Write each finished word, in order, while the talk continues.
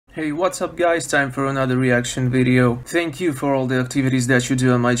Hey, what's up guys, time for another reaction video. Thank you for all the activities that you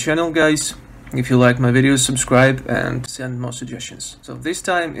do on my channel, guys. If you like my videos, subscribe and send more suggestions. So this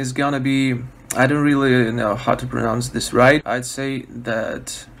time is gonna be, I don't really know how to pronounce this right. I'd say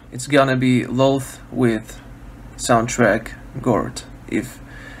that it's gonna be Loathe with soundtrack Gored. If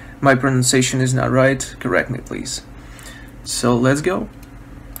my pronunciation is not right, correct me please. So let's go.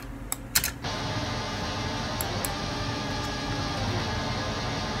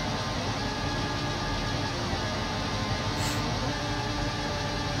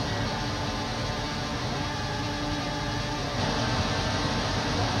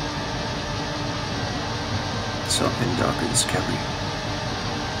 Something dark and scary.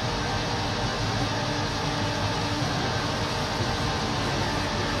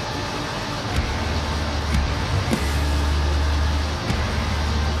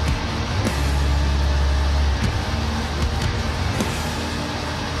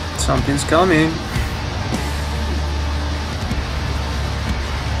 Something's coming.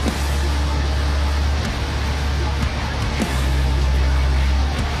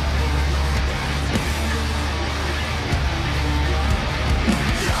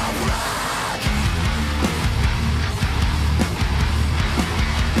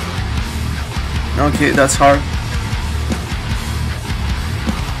 Okay, that's hard.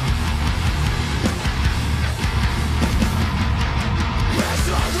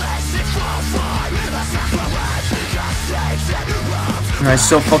 Nice,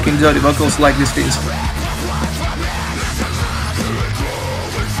 so fucking dirty vocals like these things.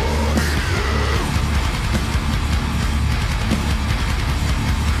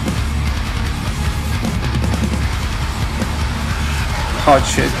 Hot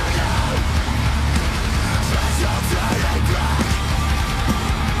shit.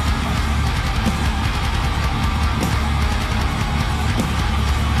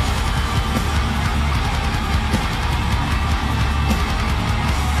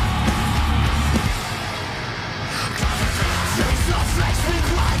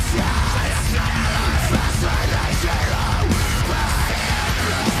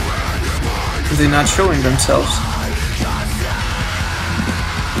 They're not showing themselves.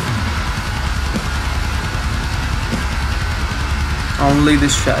 Only the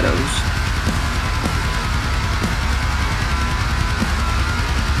shadows.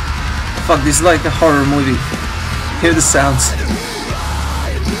 Fuck, this is like a horror movie. Hear the sounds.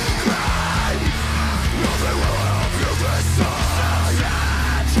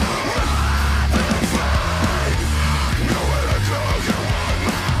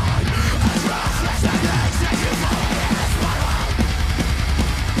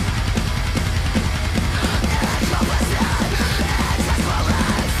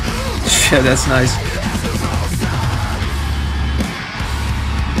 Yeah, that's nice.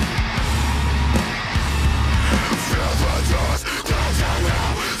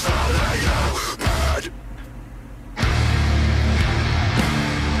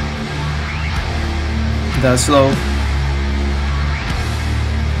 That's slow.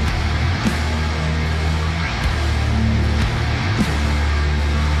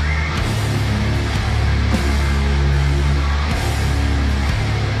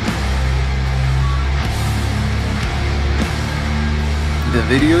 The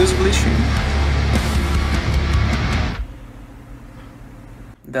video is glitching.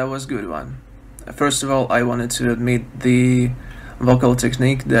 That was a good one. First of all, I wanted to admit the vocal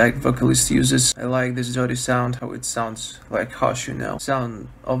technique that vocalist uses. I like this dirty sound, how it sounds like harsh, you know. Sound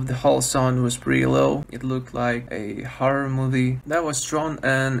of the whole sound was pretty low. It looked like a horror movie. That was strong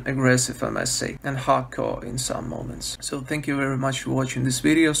and aggressive, I must say, and hardcore in some moments. So thank you very much for watching this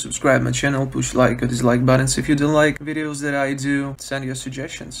video. Subscribe my channel, push like or dislike buttons if you don't like videos that I do. Send your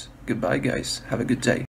suggestions. Goodbye guys, have a good day.